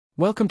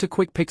Welcome to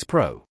Quick Picks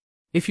Pro.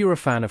 If you're a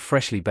fan of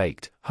freshly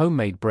baked,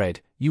 homemade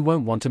bread, you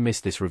won't want to miss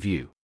this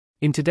review.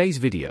 In today's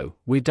video,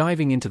 we're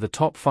diving into the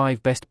top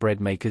 5 best bread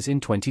makers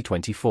in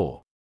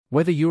 2024.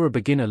 Whether you're a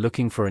beginner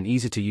looking for an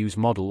easy-to-use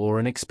model or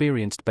an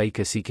experienced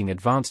baker seeking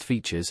advanced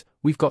features,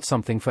 we've got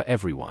something for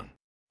everyone.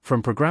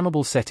 From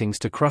programmable settings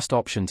to crust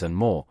options and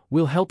more,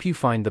 we'll help you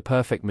find the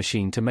perfect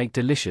machine to make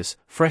delicious,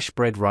 fresh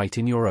bread right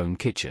in your own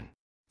kitchen.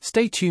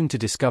 Stay tuned to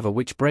discover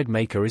which bread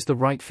maker is the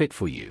right fit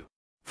for you.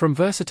 From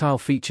versatile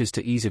features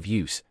to ease of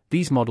use,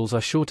 these models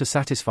are sure to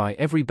satisfy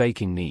every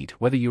baking need.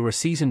 Whether you're a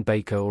seasoned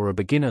baker or a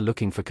beginner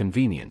looking for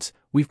convenience,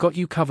 we've got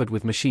you covered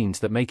with machines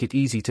that make it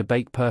easy to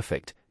bake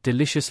perfect,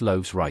 delicious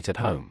loaves right at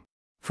home.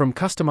 From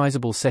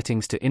customizable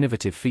settings to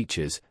innovative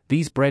features,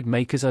 these bread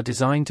makers are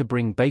designed to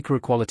bring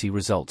bakery-quality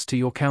results to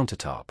your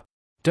countertop.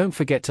 Don't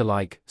forget to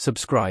like,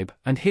 subscribe,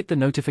 and hit the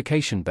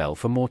notification bell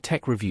for more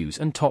tech reviews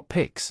and top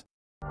picks.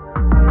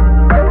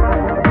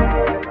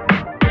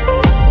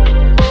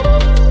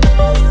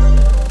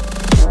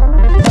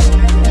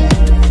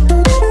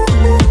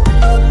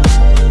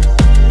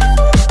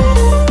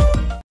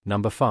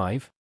 Number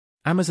 5.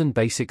 Amazon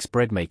Basics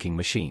Bread Making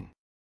Machine.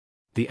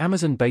 The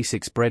Amazon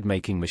Basics Bread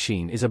Making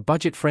Machine is a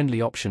budget-friendly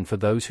option for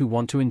those who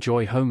want to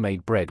enjoy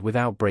homemade bread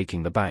without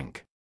breaking the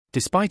bank.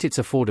 Despite its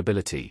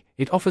affordability,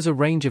 it offers a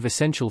range of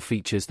essential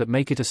features that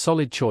make it a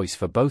solid choice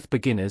for both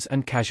beginners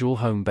and casual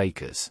home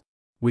bakers.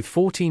 With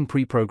 14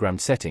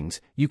 pre-programmed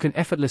settings, you can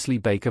effortlessly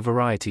bake a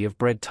variety of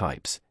bread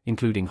types,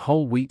 including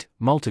whole wheat,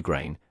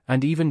 multigrain,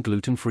 and even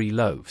gluten-free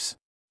loaves.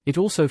 It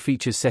also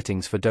features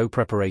settings for dough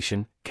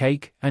preparation,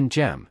 cake, and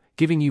jam,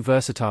 giving you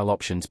versatile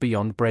options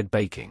beyond bread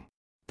baking.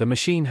 The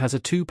machine has a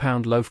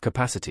 2-pound loaf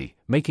capacity,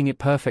 making it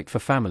perfect for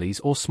families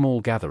or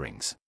small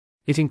gatherings.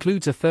 It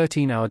includes a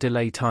 13-hour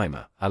delay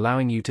timer,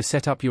 allowing you to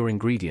set up your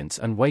ingredients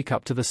and wake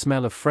up to the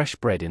smell of fresh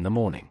bread in the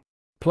morning.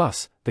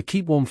 Plus, the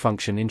Keep Warm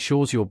function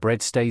ensures your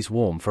bread stays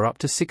warm for up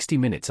to 60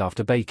 minutes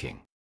after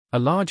baking. A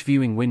large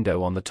viewing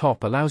window on the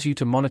top allows you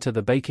to monitor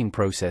the baking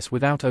process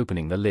without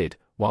opening the lid,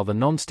 while the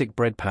non-stick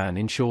bread pan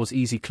ensures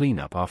easy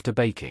cleanup after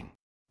baking.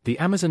 The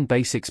Amazon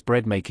Basics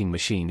bread making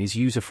machine is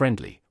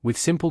user-friendly, with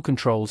simple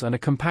controls and a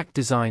compact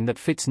design that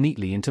fits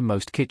neatly into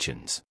most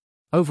kitchens.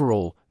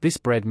 Overall, this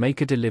bread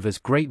maker delivers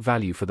great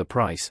value for the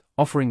price,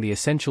 offering the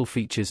essential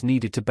features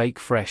needed to bake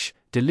fresh,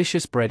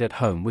 delicious bread at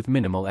home with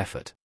minimal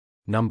effort.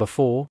 Number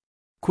 4.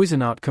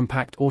 Cuisinart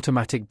Compact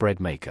Automatic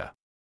Bread Maker.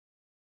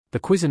 The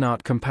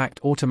Cuisinart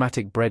Compact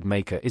Automatic Bread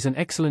Maker is an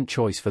excellent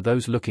choice for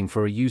those looking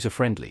for a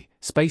user-friendly,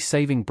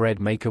 space-saving bread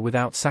maker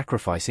without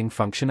sacrificing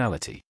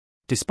functionality.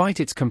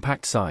 Despite its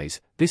compact size,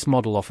 this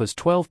model offers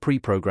 12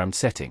 pre-programmed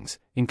settings,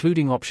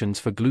 including options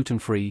for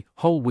gluten-free,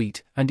 whole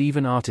wheat, and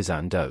even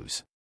artisan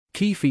doughs.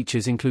 Key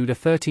features include a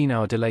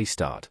 13-hour delay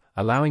start,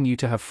 allowing you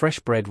to have fresh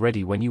bread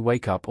ready when you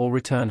wake up or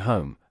return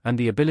home, and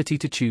the ability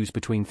to choose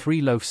between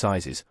 3 loaf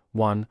sizes,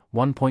 1,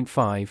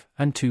 1.5,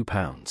 and 2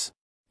 pounds.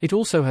 It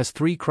also has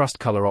 3 crust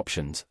color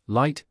options,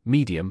 light,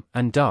 medium,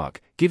 and dark,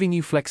 giving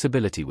you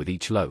flexibility with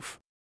each loaf.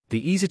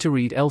 The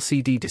easy-to-read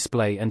LCD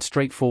display and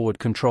straightforward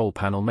control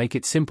panel make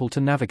it simple to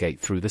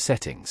navigate through the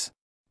settings.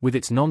 With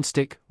its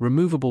non-stick,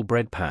 removable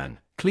bread pan,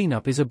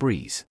 cleanup is a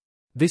breeze.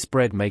 This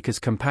bread maker's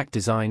compact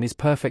design is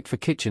perfect for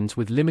kitchens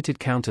with limited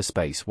counter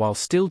space while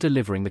still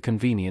delivering the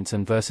convenience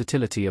and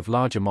versatility of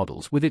larger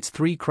models. With its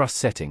 3 crust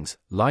settings,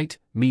 light,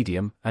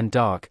 medium, and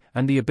dark,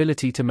 and the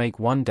ability to make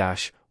 1-,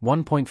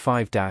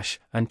 1.5-,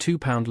 and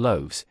 2-pound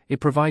loaves,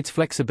 it provides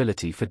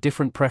flexibility for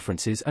different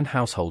preferences and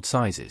household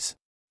sizes.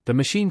 The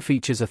machine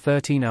features a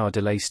 13-hour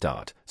delay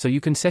start, so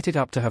you can set it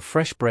up to have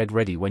fresh bread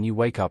ready when you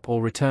wake up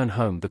or return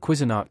home. The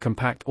Cuisinart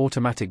Compact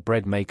Automatic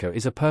Bread Maker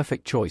is a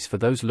perfect choice for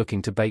those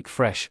looking to bake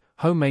fresh,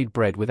 homemade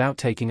bread without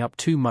taking up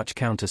too much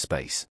counter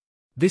space.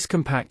 This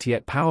compact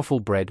yet powerful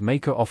bread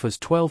maker offers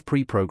 12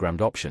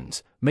 pre-programmed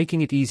options,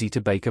 making it easy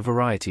to bake a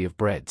variety of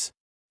breads.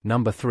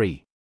 Number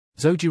 3.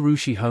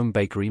 Zojirushi Home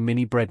Bakery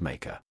Mini Bread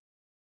Maker.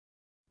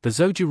 The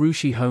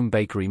Zojirushi Home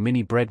Bakery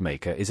Mini Bread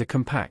Maker is a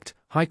compact,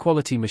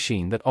 high-quality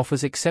machine that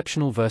offers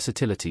exceptional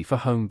versatility for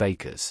home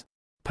bakers.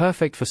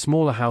 Perfect for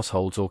smaller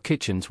households or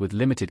kitchens with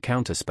limited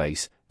counter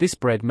space, this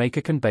bread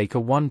maker can bake a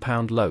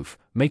 1-pound loaf,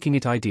 making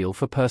it ideal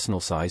for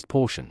personal-sized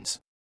portions.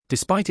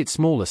 Despite its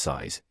smaller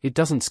size, it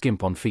doesn't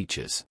skimp on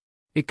features.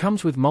 It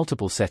comes with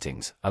multiple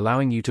settings,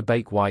 allowing you to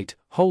bake white,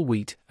 whole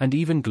wheat, and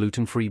even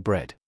gluten-free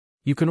bread.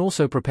 You can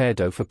also prepare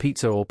dough for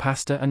pizza or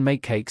pasta and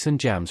make cakes and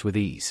jams with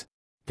ease.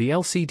 The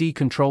LCD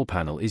control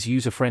panel is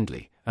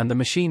user-friendly, and the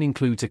machine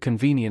includes a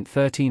convenient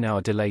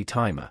 13-hour delay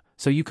timer,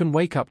 so you can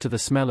wake up to the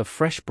smell of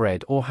fresh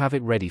bread or have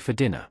it ready for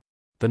dinner.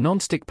 The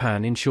non-stick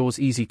pan ensures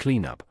easy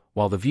cleanup,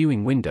 while the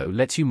viewing window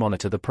lets you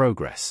monitor the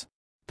progress.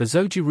 The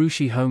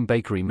Zojirushi Home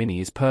Bakery Mini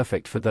is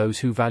perfect for those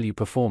who value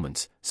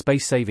performance,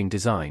 space-saving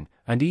design,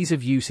 and ease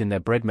of use in their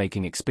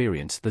bread-making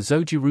experience. The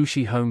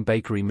Zojirushi Home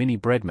Bakery Mini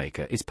Bread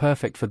Maker is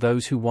perfect for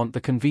those who want the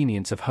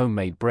convenience of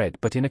homemade bread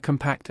but in a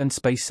compact and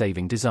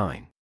space-saving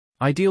design.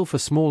 Ideal for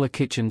smaller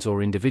kitchens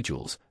or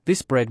individuals,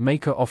 this bread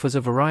maker offers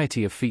a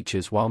variety of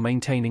features while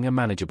maintaining a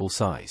manageable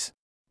size.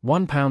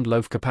 1 pound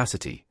loaf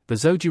capacity. The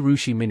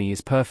Zojirushi Mini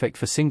is perfect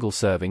for single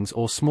servings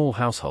or small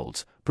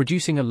households,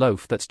 producing a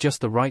loaf that's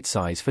just the right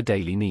size for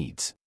daily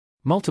needs.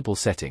 Multiple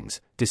settings.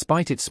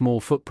 Despite its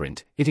small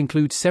footprint, it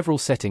includes several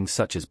settings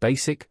such as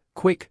basic,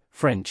 quick,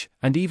 French,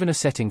 and even a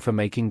setting for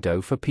making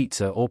dough for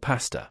pizza or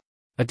pasta.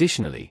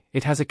 Additionally,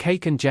 it has a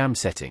cake and jam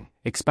setting,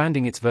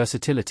 expanding its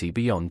versatility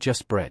beyond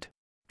just bread.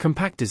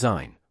 Compact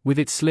design. With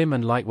its slim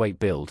and lightweight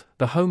build,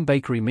 the home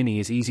bakery mini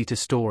is easy to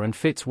store and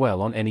fits well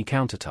on any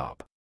countertop.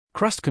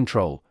 Crust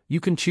control.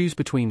 You can choose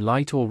between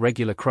light or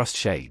regular crust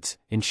shades,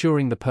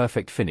 ensuring the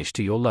perfect finish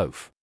to your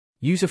loaf.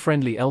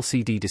 User-friendly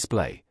LCD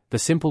display. The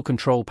simple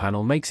control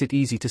panel makes it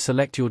easy to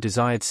select your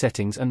desired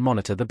settings and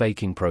monitor the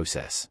baking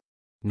process.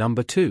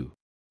 Number 2.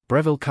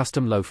 Breville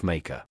Custom Loaf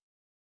Maker.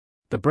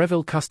 The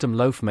Breville Custom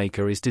Loaf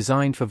Maker is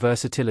designed for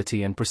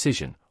versatility and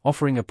precision,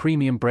 offering a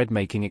premium bread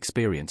making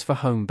experience for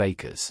home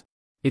bakers.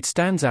 It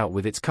stands out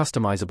with its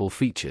customizable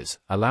features,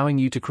 allowing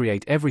you to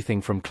create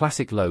everything from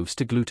classic loaves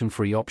to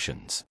gluten-free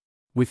options.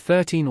 With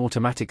 13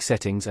 automatic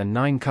settings and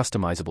 9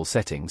 customizable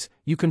settings,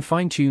 you can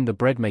fine-tune the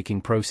bread making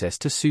process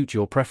to suit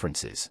your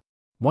preferences.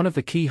 One of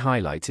the key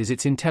highlights is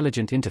its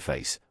intelligent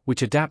interface,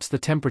 which adapts the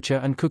temperature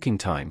and cooking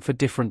time for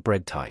different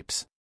bread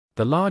types.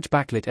 The large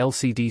backlit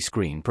LCD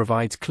screen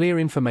provides clear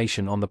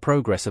information on the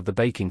progress of the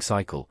baking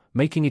cycle,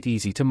 making it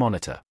easy to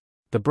monitor.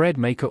 The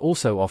Breadmaker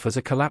also offers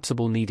a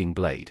collapsible kneading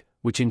blade,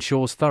 which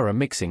ensures thorough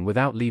mixing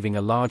without leaving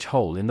a large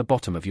hole in the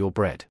bottom of your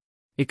bread.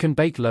 It can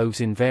bake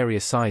loaves in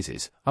various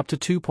sizes, up to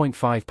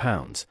 2.5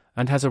 pounds,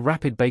 and has a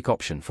rapid bake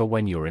option for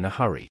when you're in a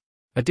hurry.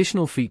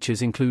 Additional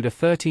features include a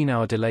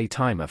 13-hour delay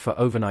timer for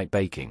overnight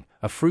baking,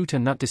 a fruit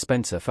and nut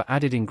dispenser for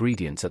added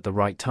ingredients at the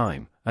right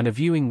time, and a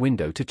viewing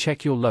window to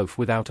check your loaf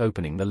without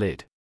opening the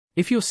lid.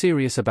 If you're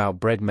serious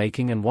about bread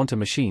making and want a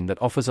machine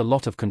that offers a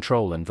lot of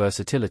control and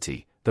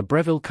versatility, the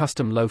Breville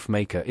Custom Loaf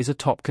Maker is a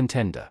top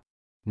contender.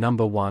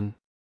 Number 1.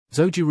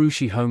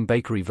 Zojirushi Home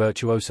Bakery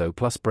Virtuoso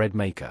Plus Bread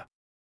Maker.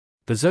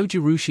 The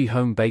Zojirushi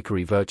Home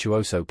Bakery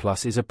Virtuoso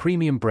Plus is a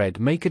premium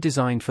bread maker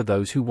designed for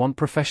those who want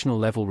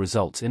professional-level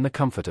results in the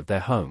comfort of their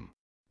home.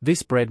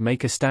 This bread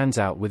maker stands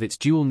out with its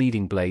dual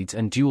kneading blades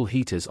and dual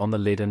heaters on the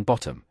lid and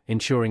bottom,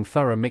 ensuring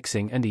thorough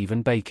mixing and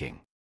even baking.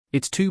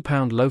 Its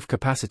 2-pound loaf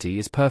capacity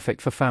is perfect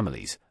for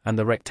families, and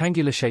the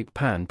rectangular-shaped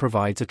pan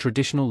provides a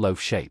traditional loaf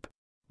shape.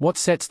 What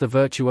sets the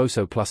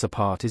Virtuoso Plus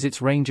apart is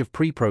its range of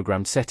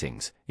pre-programmed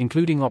settings,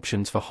 including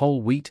options for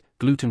whole wheat,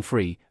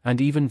 gluten-free,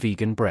 and even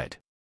vegan bread.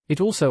 It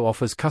also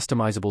offers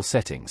customizable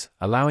settings,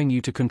 allowing you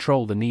to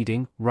control the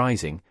kneading,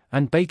 rising,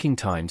 and baking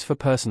times for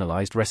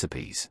personalized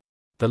recipes.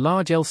 The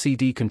large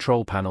LCD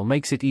control panel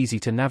makes it easy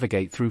to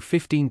navigate through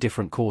 15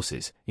 different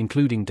courses,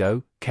 including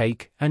dough,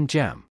 cake, and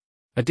jam.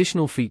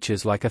 Additional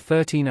features like a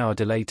 13-hour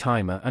delay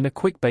timer and a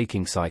quick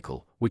baking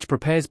cycle, which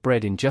prepares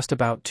bread in just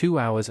about 2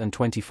 hours and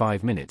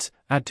 25 minutes,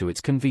 add to its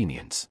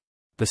convenience.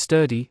 The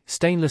sturdy,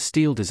 stainless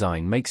steel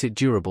design makes it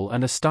durable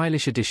and a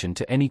stylish addition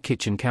to any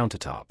kitchen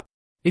countertop.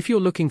 If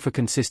you're looking for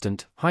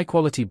consistent,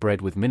 high-quality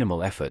bread with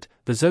minimal effort,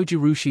 the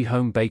Zojirushi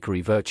Home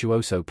Bakery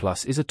Virtuoso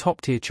Plus is a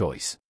top-tier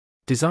choice.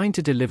 Designed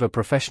to deliver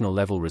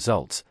professional-level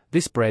results,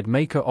 this bread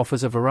maker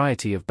offers a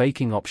variety of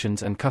baking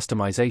options and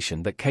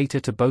customization that cater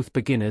to both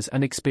beginners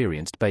and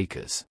experienced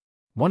bakers.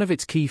 One of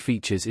its key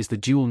features is the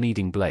dual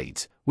kneading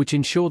blades, which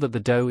ensure that the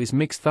dough is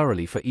mixed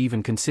thoroughly for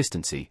even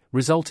consistency,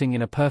 resulting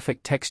in a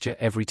perfect texture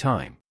every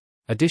time.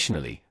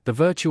 Additionally, the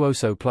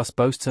Virtuoso Plus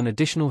boasts an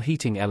additional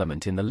heating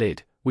element in the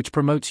lid, which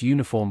promotes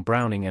uniform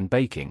browning and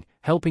baking,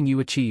 helping you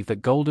achieve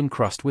that golden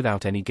crust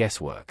without any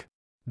guesswork.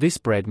 This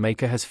bread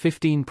maker has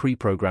 15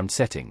 pre-programmed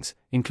settings,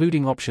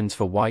 including options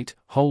for white,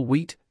 whole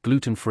wheat,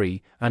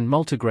 gluten-free, and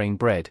multigrain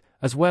bread,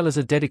 as well as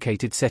a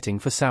dedicated setting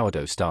for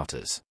sourdough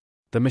starters.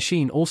 The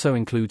machine also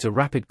includes a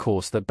rapid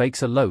course that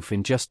bakes a loaf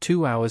in just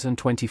 2 hours and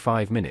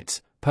 25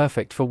 minutes,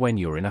 perfect for when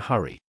you're in a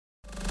hurry.